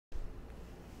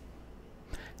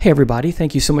Hey everybody,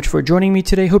 thank you so much for joining me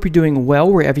today. Hope you're doing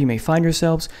well wherever you may find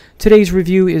yourselves. Today's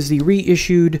review is the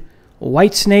reissued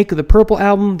Whitesnake, the purple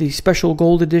album, the special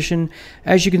gold edition.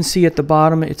 As you can see at the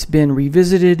bottom, it's been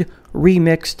revisited,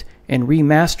 remixed, and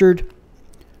remastered.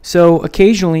 So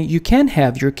occasionally you can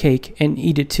have your cake and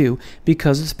eat it too,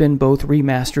 because it's been both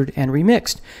remastered and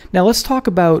remixed. Now let's talk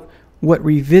about what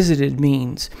revisited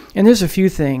means. And there's a few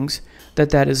things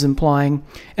that is implying.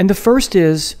 And the first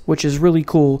is, which is really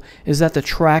cool, is that the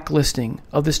track listing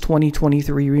of this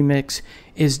 2023 remix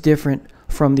is different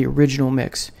from the original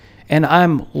mix. And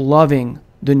I'm loving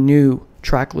the new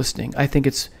track listing. I think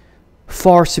it's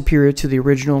far superior to the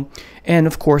original. And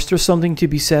of course, there's something to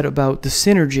be said about the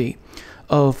synergy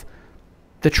of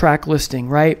the track listing,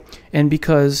 right? And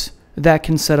because that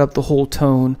can set up the whole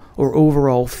tone or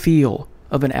overall feel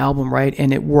of an album, right?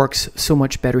 And it works so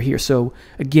much better here. So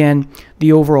again,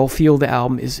 the overall feel of the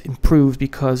album is improved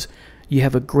because you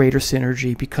have a greater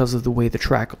synergy because of the way the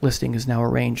track listing is now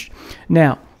arranged.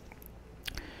 Now,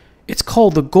 it's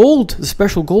called the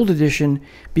special gold edition,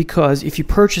 because if you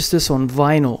purchase this on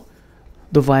vinyl,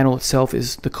 the vinyl itself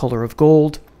is the color of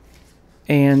gold,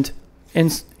 and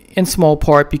in small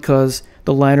part because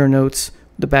the liner notes,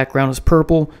 the background is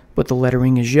purple, but the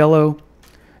lettering is yellow.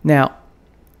 Now,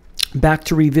 back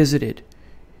to revisited.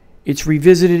 It's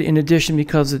revisited in addition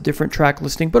because of different track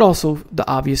listing, but also the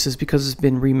obvious is because it's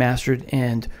been remastered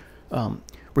and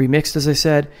remixed, as I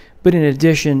said. But in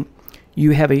addition,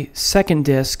 you have a second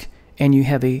disc and you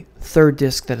have a third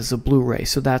disc that is a Blu-ray.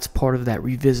 So that's part of that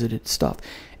revisited stuff.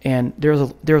 And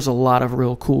there's a lot of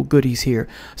real cool goodies here.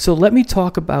 So let me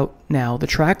talk about now the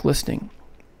track listing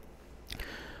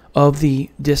of the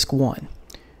disc 1.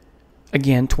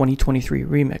 Again, 2023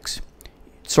 remix.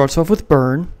 Starts off with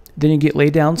Burn, then you get Lay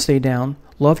Down, Stay Down,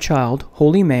 Love Child,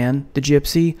 Holy Man, The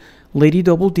Gypsy, Lady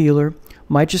Double Dealer,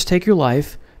 Might Just Take Your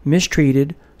Life,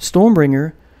 Mistreated,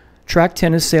 Stormbringer. Track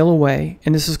 10 is Sail Away,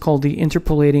 and this is called the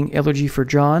Interpolating Elegy for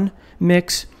John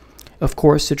mix, of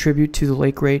course a tribute to the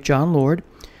late great John Lord.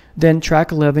 Then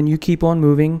track 11, You Keep On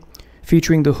Moving,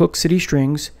 featuring the Hook City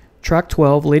Strings. Track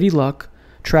 12, Lady Luck.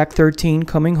 Track 13,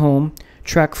 Coming Home.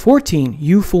 Track 14,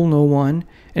 You Fool No One,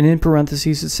 and in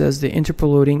parentheses it says the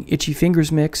Interpolating Itchy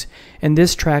Fingers mix, and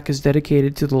this track is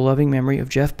dedicated to the loving memory of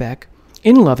Jeff Beck,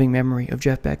 in loving memory of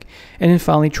Jeff Beck. And then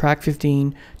finally track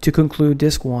 15 to conclude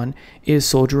disc 1 is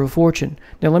Soldier of Fortune.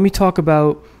 Now let me talk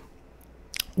about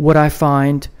what I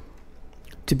find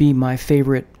to be my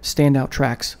favorite standout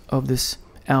tracks of this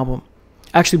album.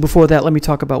 Actually, before that, let me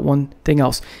talk about one thing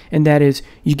else, and that is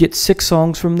you get 6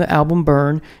 songs from the album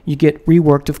Burn, you get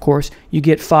reworked, of course, you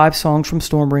get 5 songs from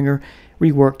Stormbringer,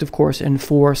 reworked, of course, and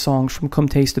 4 songs from Come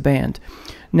Taste the Band.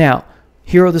 Now,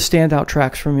 here are the standout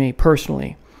tracks for me,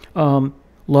 personally.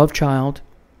 Love Child,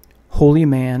 Holy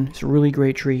Man, it's a really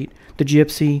great treat, The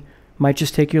Gypsy, Might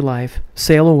Just Take Your Life,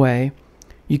 Sail Away,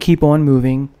 You Keep On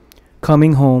Moving,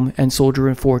 Coming Home, and Soldier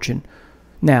of Fortune.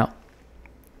 Now,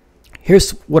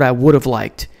 here's what I would have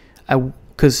liked,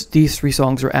 because these 3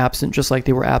 songs are absent, just like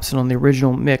they were absent on the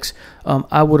original mix.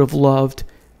 I would have loved,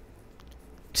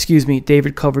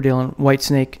 David Coverdale and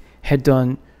Whitesnake had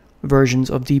done versions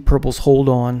of Deep Purple's Hold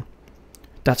On.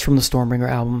 That's from the Stormbringer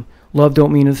album. Love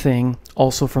Don't Mean a Thing,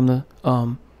 also from the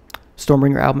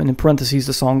Stormbringer album. And in parentheses,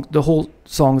 the whole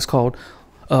song is called,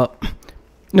 no,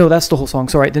 that's the whole song,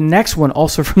 sorry. The next one,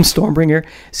 also from Stormbringer,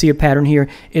 see a pattern here,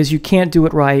 is You Can't Do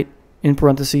It Right, in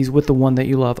parentheses, with the one that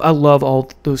you love. I love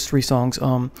all those 3 songs.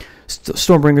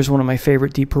 Stormbringer is one of my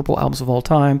favorite Deep Purple albums of all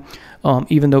time,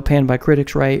 even though panned by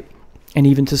critics, right? And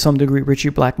even to some degree Richie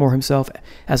Blackmore himself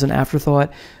as an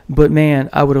afterthought. But man,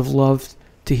 I would have loved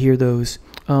to hear those.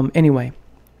 Anyway,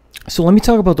 so let me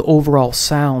talk about the overall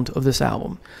sound of this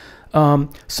album.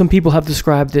 Some people have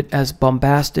described it as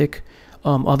bombastic.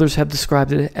 Others have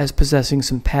described it as possessing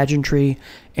some pageantry,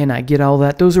 and I get all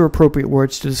that. Those are appropriate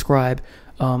words to describe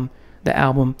the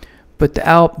album. But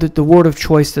the word of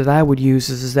choice that I would use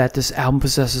is that this album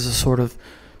possesses a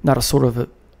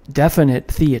definite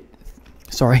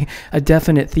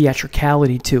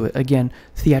theatricality to it. Again,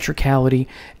 theatricality.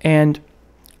 And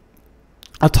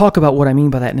I'll talk about what I mean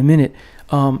by that in a minute.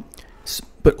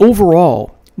 But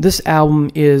overall, this album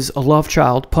is a love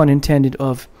child, pun intended,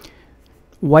 of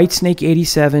Whitesnake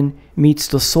 87 meets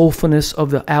the soulfulness of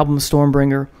the album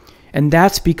Stormbringer. And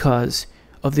that's because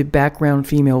of the background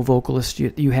female vocalist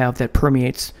you have that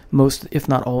permeates most, if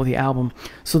not all, of the album.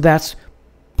 So that's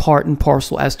part and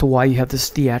parcel as to why you have this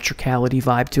theatricality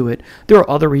vibe to it. There are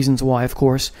other reasons why, of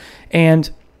course.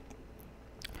 And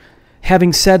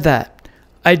having said that,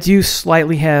 I do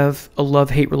slightly have a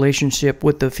love-hate relationship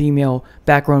with the female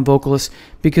background vocalist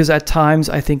because at times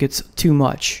I think it's too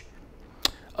much.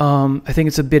 I think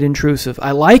it's a bit intrusive.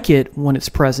 I like it when it's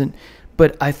present,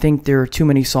 but I think there are too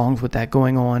many songs with that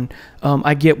going on.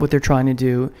 I get what they're trying to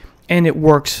do, and it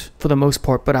works for the most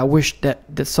part, but I wish that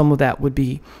some of that would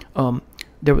be,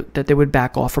 that they would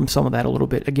back off from some of that a little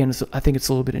bit. Again, I think it's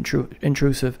a little bit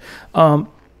intrusive.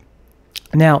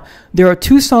 Now, there are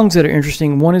two songs that are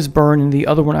interesting. One is Burn, and the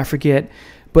other one I forget.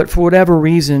 But for whatever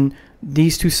reason,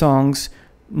 these two songs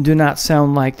do not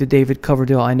sound like the David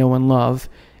Coverdale I know and love.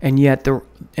 And yet,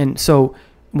 so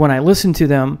when I listen to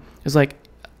them, it's like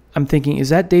I'm thinking, is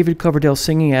that David Coverdale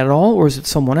singing at all, or is it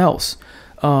someone else?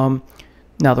 Now,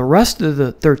 the rest of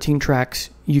the 13 tracks,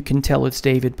 you can tell it's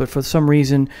David, but for some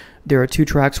reason, there are two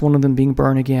tracks, one of them being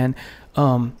Burn Again.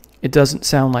 It doesn't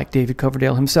sound like David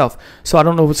Coverdale himself. So I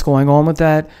don't know what's going on with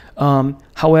that.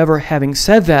 However, having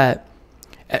said that,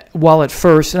 while at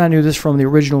first, and I knew this from the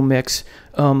original mix,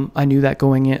 I knew that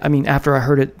going in. I mean, after I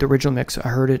heard it, the original mix, I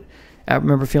heard it. I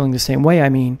remember feeling the same way,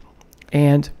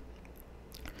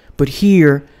 but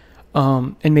here,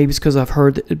 and maybe it's because I've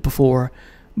heard it before,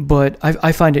 but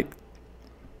I find it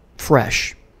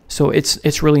fresh. So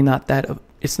it's really not that,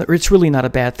 it's really not a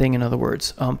bad thing, in other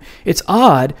words. It's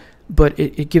odd, but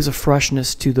it gives a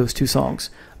freshness to those two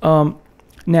songs.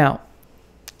 Now,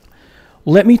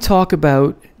 let me talk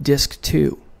about Disc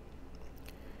 2.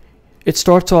 It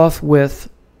starts off with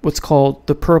what's called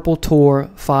the Purple Tour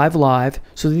 5 Live.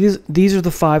 So these are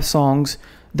the 5 songs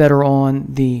that are on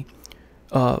the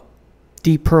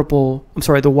Deep Purple, the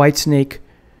Whitesnake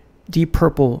Deep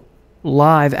Purple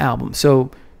live album.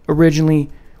 So originally,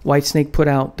 Whitesnake put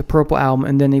out the Purple album,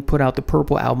 and then they put out the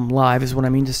Purple album live, is what I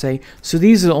mean to say. So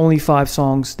these are the only 5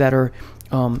 songs that are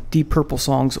Deep Purple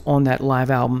songs on that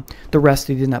live album. The rest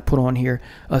they did not put on here.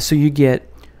 So you get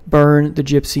Burn, The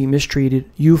Gypsy, Mistreated,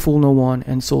 You Fool No One,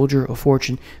 and Soldier of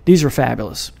Fortune. These are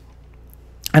fabulous,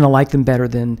 and I like them better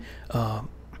than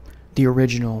the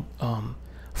original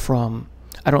from,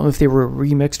 I don't know if they were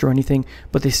remixed or anything,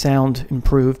 but they sound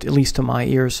improved, at least to my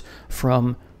ears,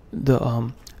 from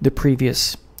the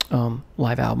previous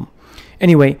live album.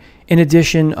 Anyway, in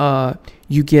addition,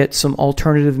 you get some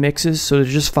alternative mixes. So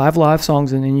there's just 5 live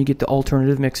songs, and then you get the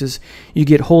alternative mixes. You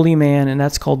get Holy Man, and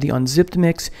that's called the Unzipped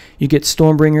mix. You get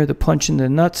Stormbringer, the Punch in the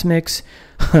Nuts mix.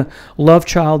 Love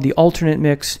Child, the alternate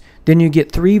mix. Then you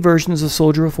get 3 versions of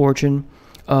Soldier of Fortune.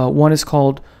 One is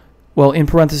called, well, in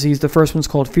parentheses, the first one's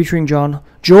called featuring Joel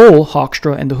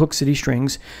Hoekstra and the Hook City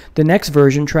Strings. The next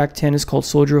version, track 10, is called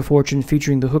Soldier of Fortune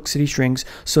featuring the Hook City Strings.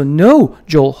 So no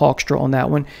Joel Hoekstra on that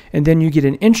one. And then you get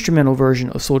an instrumental version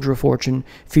of Soldier of Fortune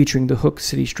featuring the Hook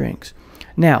City Strings.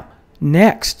 Now,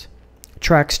 next,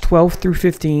 tracks 12 through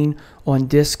 15 on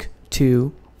disc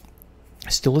 2,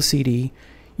 still a CD.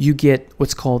 You get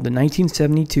what's called the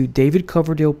 1972 David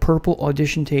Coverdale Purple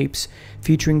audition tapes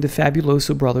featuring the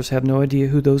Fabuloso Brothers. Have no idea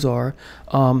who those are.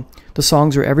 The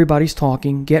songs are Everybody's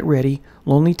Talking, Get Ready,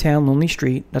 Lonely Town, Lonely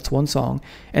Street, that's one song,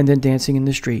 and then Dancing in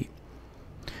the Street.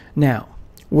 Now,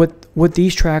 what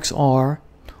these tracks are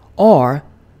the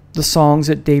songs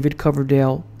that David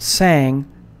Coverdale sang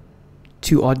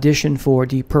to audition for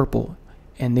Deep Purple,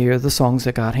 and they are the songs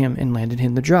that got him and landed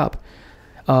him the job.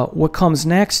 What comes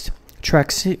next,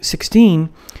 track 16,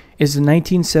 is the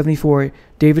 1974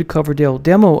 David Coverdale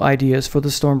demo ideas for the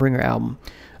Stormbringer album.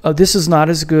 This is not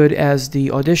as good as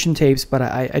the audition tapes, but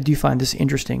I do find this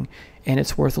interesting, and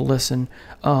it's worth a listen.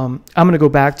 I'm going to go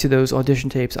back to those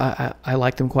audition tapes. I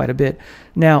like them quite a bit.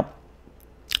 Now,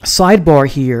 sidebar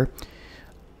here,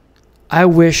 I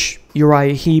wish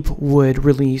Uriah Heep would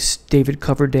release David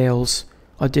Coverdale's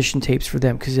audition tapes for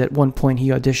them, because at one point he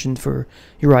auditioned for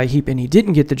Uriah Heep and he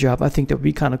didn't get the job. I think that would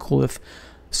be kind of cool if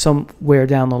somewhere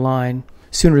down the line,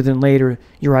 sooner than later,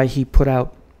 Uriah Heep put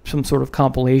out some sort of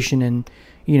compilation, and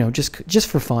just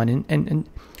for fun, and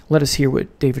let us hear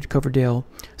what David Coverdale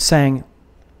sang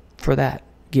for that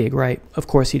gig, right? Of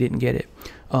course he didn't get it.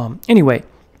 Anyway,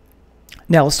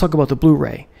 now let's talk about the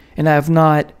Blu-ray. And I have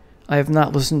not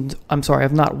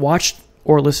watched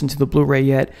or listened to the Blu-ray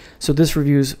yet, so this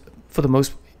review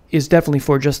is definitely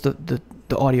for just the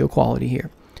audio quality here.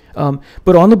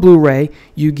 But on the Blu-ray,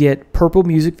 you get Purple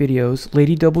music videos,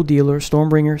 Lady Double Dealer,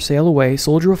 Stormbringer, Sail Away,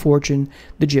 Soldier of Fortune,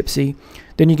 The Gypsy.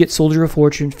 Then you get Soldier of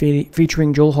Fortune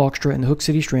featuring Joel Hoekstra and the Hook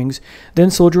City Strings.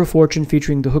 Then Soldier of Fortune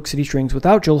featuring the Hook City Strings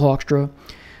without Joel Hoekstra.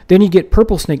 Then you get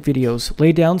Purple Snake videos,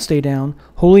 Lay Down, Stay Down,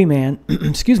 Holy Man,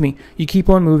 excuse me, You Keep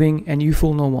On Moving, and You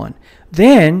Fool No One.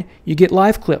 Then you get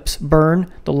live clips,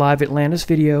 Burn, the live Atlantis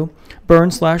video,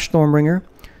 Burn/Stormbringer,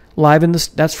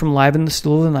 that's from Live in the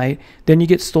Still of the Night. Then you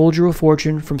get Soldier of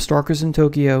Fortune from Starkers in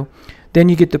Tokyo. Then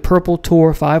you get the Purple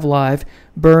Tour 5 Live,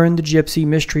 Burn, The Gypsy,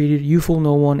 Mistreated, You Fool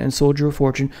No One, and Soldier of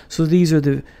Fortune. So these are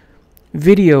the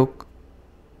video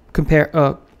compare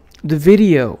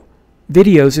the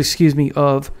videos, excuse me,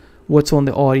 of what's on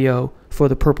the audio for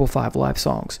the Purple 5 live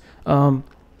songs.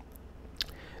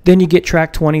 Then you get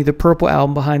track 20, the Purple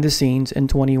album behind the scenes, and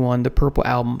 21, the Purple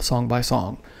album song by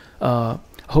song. I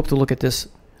hope to look at this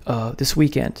this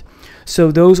weekend.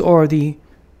 So those are the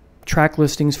track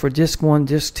listings for disc 1,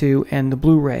 disc 2, and the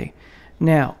Blu-ray.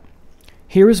 Now,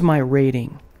 here is my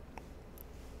rating.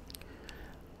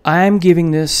 I'm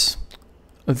giving this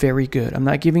a very good. I'm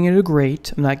not giving it a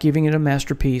great. I'm not giving it a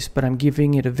masterpiece, but I'm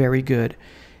giving it a very good.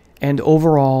 And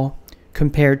overall,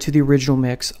 compared to the original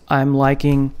mix, I'm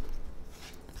liking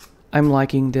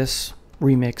this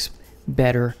remix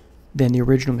better than the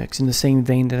original mix, in the same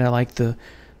vein that I like the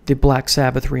Black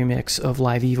Sabbath remix of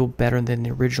Live Evil better than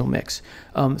the original mix.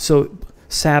 So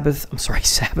Whitesnake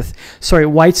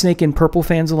and Purple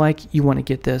fans alike, you want to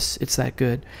get this. It's that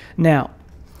good. Now,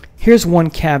 here's one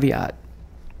caveat.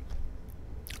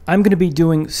 I'm going to be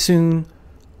doing soon,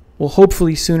 well,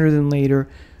 hopefully sooner than later,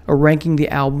 a Ranking the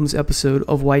Albums episode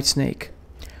of Whitesnake.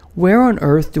 Where on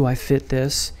earth do I fit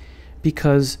this?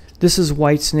 Because this is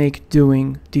Whitesnake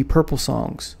doing Deep Purple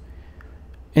songs.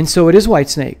 And so it is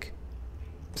Whitesnake.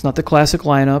 It's not the classic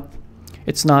lineup.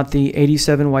 It's not the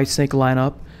 87 Whitesnake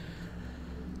lineup.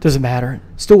 Doesn't matter.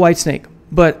 Still Whitesnake.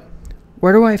 But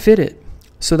where do I fit it?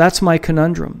 So that's my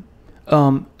conundrum.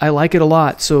 I like it a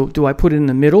lot. So do I put it in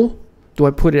the middle? Do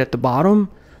I put it at the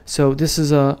bottom? So this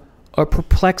is a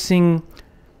perplexing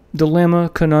dilemma,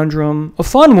 conundrum. A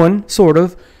fun one, sort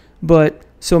of. But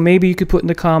so maybe you could put in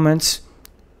the comments,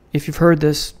 if you've heard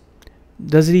this,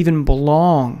 does it even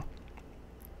belong?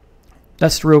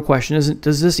 That's the real question.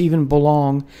 Does this even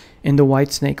belong in the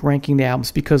Whitesnake Ranking the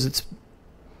Albums? Because it's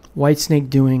Whitesnake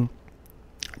doing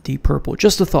Deep Purple.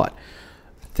 Just a thought.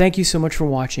 Thank you so much for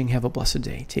watching. Have a blessed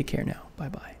day. Take care now.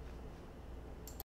 Bye-bye.